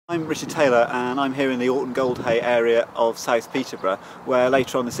I'm Richard Taylor and I'm here in the Orton Goldhay area of South Peterborough, where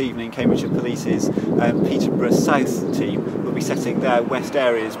later on this evening Cambridgeshire Police's Peterborough South team will be setting their West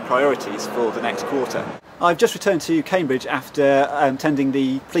area's priorities for the next quarter. I've just returned to Cambridge after attending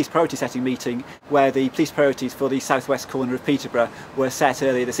the police priority setting meeting where the police priorities for the southwest corner of Peterborough were set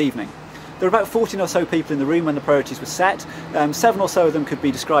earlier this evening. There were about 14 or so people in the room when the priorities were set. 7 or so of them could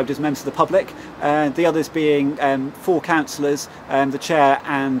be described as members of the public, the others being 4 councillors, the chair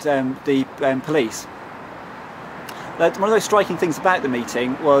and the police. One of those striking things about the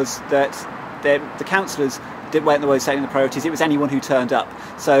meeting was that the councillors weren't the ones setting the priorities, it was anyone who turned up.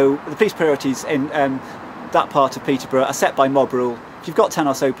 So the police priorities in that part of Peterborough are set by mob rule. If you've got 10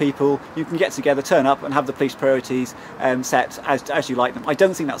 or so people, you can get together, turn up and have the police priorities set as you like them. I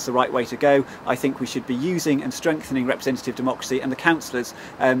don't think that's the right way to go. I think we should be using and strengthening representative democracy, and the councillors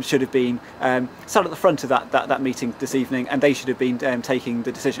should have been sat at the front of that meeting this evening, and they should have been taking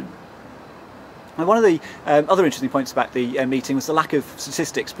the decision. And one of the other interesting points about the meeting was the lack of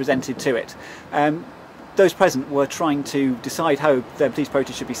statistics presented to it. Those present were trying to decide how the police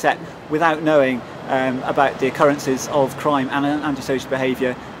priorities should be set without knowing about the occurrences of crime and antisocial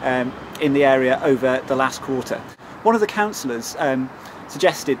behaviour in the area over the last quarter. One of the councillors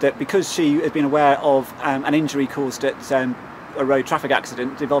suggested that because she had been aware of an injury caused at a road traffic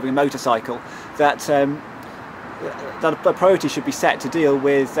accident involving a motorcycle, that a priority should be set to deal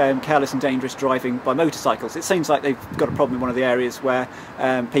with careless and dangerous driving by motorcycles. It seems like they've got a problem in one of the areas where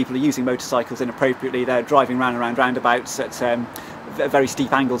people are using motorcycles inappropriately. They're driving around roundabouts at very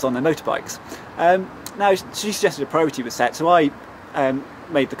steep angles on their motorbikes. Now, she suggested a priority was set, so I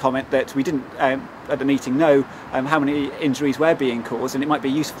made the comment that we didn't at the meeting know how many injuries were being caused, and it might be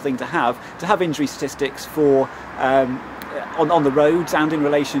a useful thing to have injury statistics for on the roads and in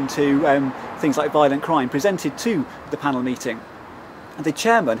relation to things like violent crime presented to the panel meeting. And the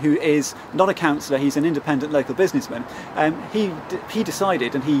chairman, who is not a councillor, he's an independent local businessman, he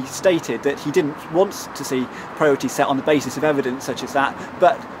decided and he stated that he didn't want to see priorities set on the basis of evidence such as that,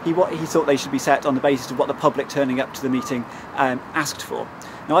 but he thought they should be set on the basis of what the public turning up to the meeting asked for.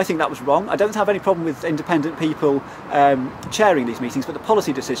 Now, I think that was wrong. I don't have any problem with independent people chairing these meetings, but the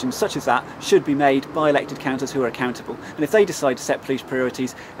policy decisions such as that should be made by elected councillors who are accountable. And if they decide to set police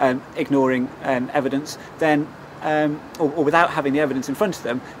priorities ignoring evidence, then or without having the evidence in front of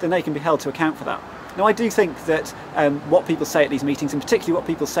them, then they can be held to account for that. Now, I do think that what people say at these meetings, and particularly what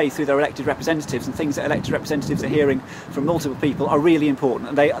people say through their elected representatives and things that elected representatives are hearing from multiple people, are really important,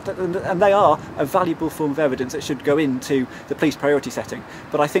 and they are a valuable form of evidence that should go into the police priority setting.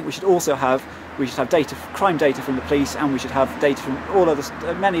 But I think we should also have data, crime data from the police, and we should have data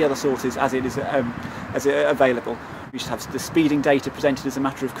from many other sources as it is available. We should have the speeding data presented as a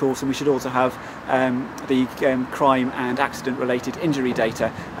matter of course, and we should also have the crime and accident related injury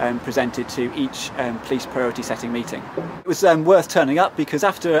data presented to each police priority setting meeting. It was worth turning up because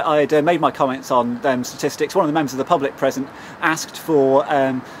after I had made my comments on statistics, one of the members of the public present asked for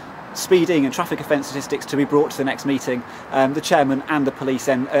speeding and traffic offence statistics to be brought to the next meeting. The chairman and the police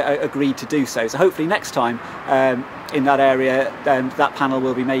then agreed to do so. So hopefully next time in that area that panel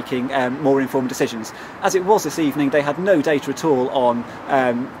will be making more informed decisions. As it was this evening, they had no data at all on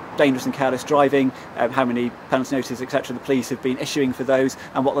dangerous and careless driving, how many penalty notices etc. the police have been issuing for those,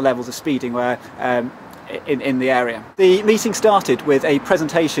 and what the levels of speeding were in the area. The meeting started with a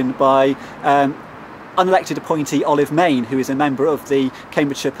presentation by unelected appointee Olive Main, who is a member of the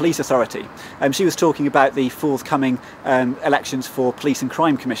Cambridgeshire Police Authority. She was talking about the forthcoming elections for police and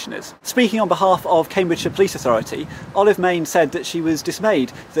crime commissioners. Speaking on behalf of Cambridgeshire Police Authority, Olive Main said that she was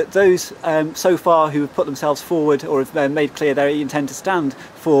dismayed that those so far who have put themselves forward or have made clear they intend to stand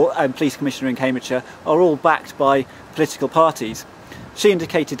for police commissioner in Cambridgeshire are all backed by political parties. She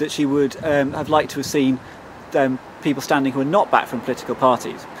indicated that she would have liked to have seen people standing who are not backed from political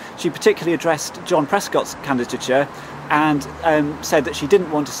parties. She particularly addressed John Prescott's candidature and said that she didn't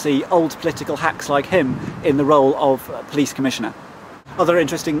want to see old political hacks like him in the role of police commissioner. Other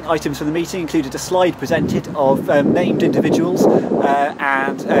interesting items from the meeting included a slide presented of named individuals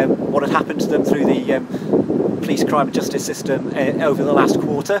and what had happened to them through the police crime and justice system over the last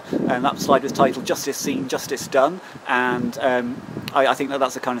quarter, and that slide was titled "Justice Seen, Justice Done," and I think that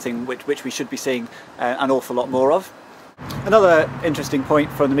that's the kind of thing which we should be seeing an awful lot more of. Another interesting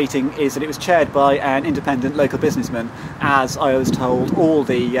point from the meeting is that it was chaired by an independent local businessman, as I was told all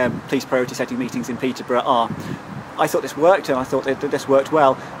the police priority setting meetings in Peterborough are. I thought this worked, and I thought that this worked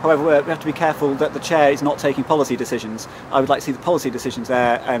well. However, we have to be careful that the chair is not taking policy decisions. I would like to see the policy decisions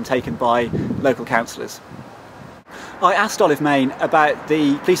there taken by local councillors. I asked Olive Main about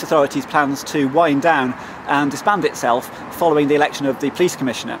the police authority's plans to wind down and disband itself following the election of the police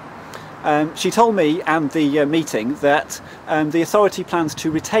commissioner. She told me and the meeting that the authority plans to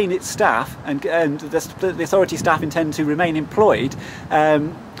retain its staff, and the authority staff intend to remain employed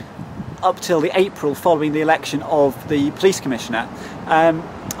up till the April following the election of the police commissioner.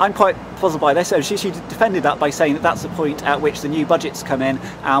 I'm quite puzzled by this. So she defended that by saying that that's the point at which the new budgets come in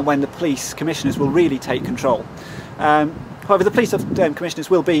and when the police commissioners will really take control. However, the police commissioners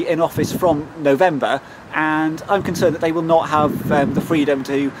will be in office from November, and I'm concerned that they will not have the freedom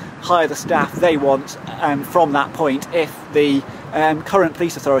to hire the staff they want from that point if the current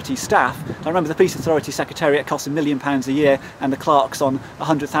police authority staff, I remember the police authority secretariat costs £1 million a year and the clerks on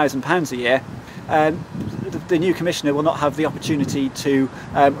 £100,000 a year, the new commissioner will not have the opportunity to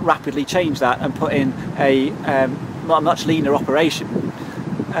rapidly change that and put in a much leaner operation.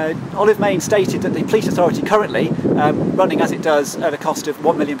 Olive Main stated that the police authority currently, running as it does at a cost of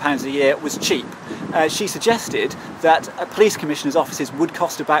 £1 million a year, was cheap. She suggested that police commissioners' offices would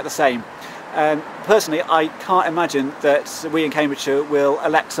cost about the same. Personally, I can't imagine that we in Cambridgeshire will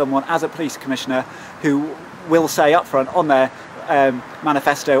elect someone as a police commissioner who will say up front on their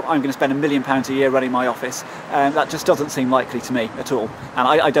manifesto, I'm going to spend £1 million a year running my office. That just doesn't seem likely to me at all, and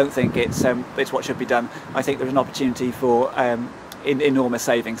I don't think it's what should be done. I think there's an opportunity for enormous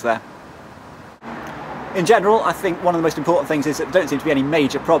savings there. In general, I think one of the most important things is that there don't seem to be any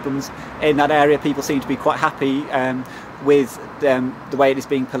major problems in that area. People seem to be quite happy with the way it is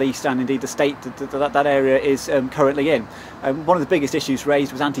being policed, and indeed the state that area is currently in. One of the biggest issues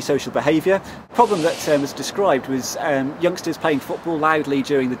raised was antisocial behaviour. The problem that was described was youngsters playing football loudly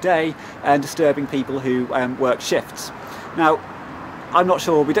during the day and disturbing people who work shifts. Now, I'm not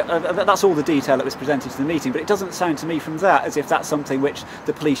sure, that's all the detail that was presented to the meeting, but it doesn't sound to me from that as if that's something which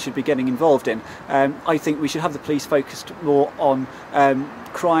the police should be getting involved in. I think we should have the police focused more on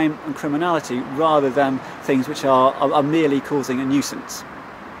crime and criminality rather than things which are merely causing a nuisance.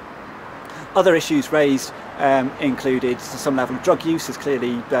 Other issues raised included some level of drug use. There's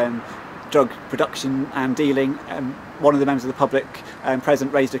clearly drug production and dealing. One of the members of the public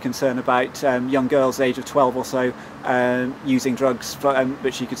present raised a concern about young girls the age of 12 or so using drugs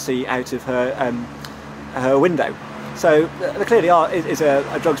which you could see out of her window. So there clearly is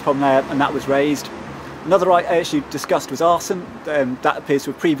a drugs problem there, and that was raised. Another issue discussed was arson. That appears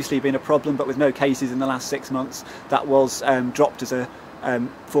to have previously been a problem, but with no cases in the last 6 months, that was dropped as a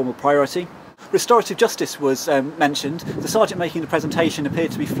formal priority. Restorative justice was mentioned. The sergeant making the presentation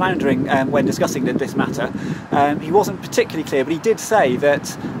appeared to be floundering when discussing this matter. He wasn't particularly clear, but he did say that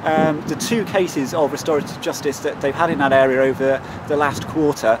the 2 cases of restorative justice that they've had in that area over the last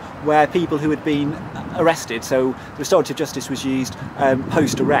quarter were people who had been arrested, so restorative justice was used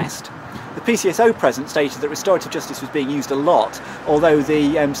post-arrest. The PCSO present stated that restorative justice was being used a lot, although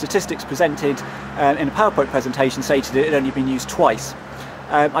the statistics presented in a PowerPoint presentation stated it had only been used twice.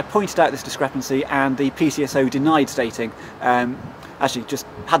 I pointed out this discrepancy, and the PCSO denied stating, actually just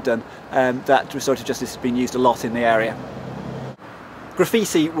had done, that restorative justice has been used a lot in the area.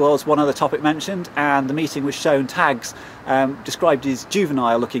 Graffiti was one other topic mentioned, and the meeting was shown tags described as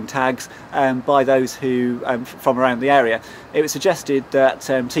juvenile looking tags by those who from around the area. It was suggested that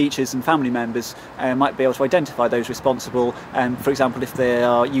teachers and family members might be able to identify those responsible, for example if they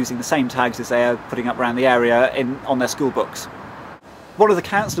are using the same tags as they are putting up around the area on their school books. One of the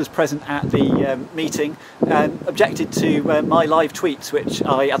councillors present at the meeting objected to my live tweets, which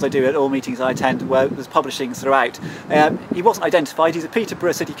as I do at all meetings I attend, was publishing throughout. He wasn't identified. He's a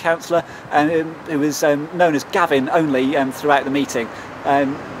Peterborough city councillor who was known as Gavin only throughout the meeting.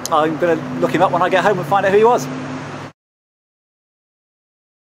 I'm going to look him up when I get home and find out who he was.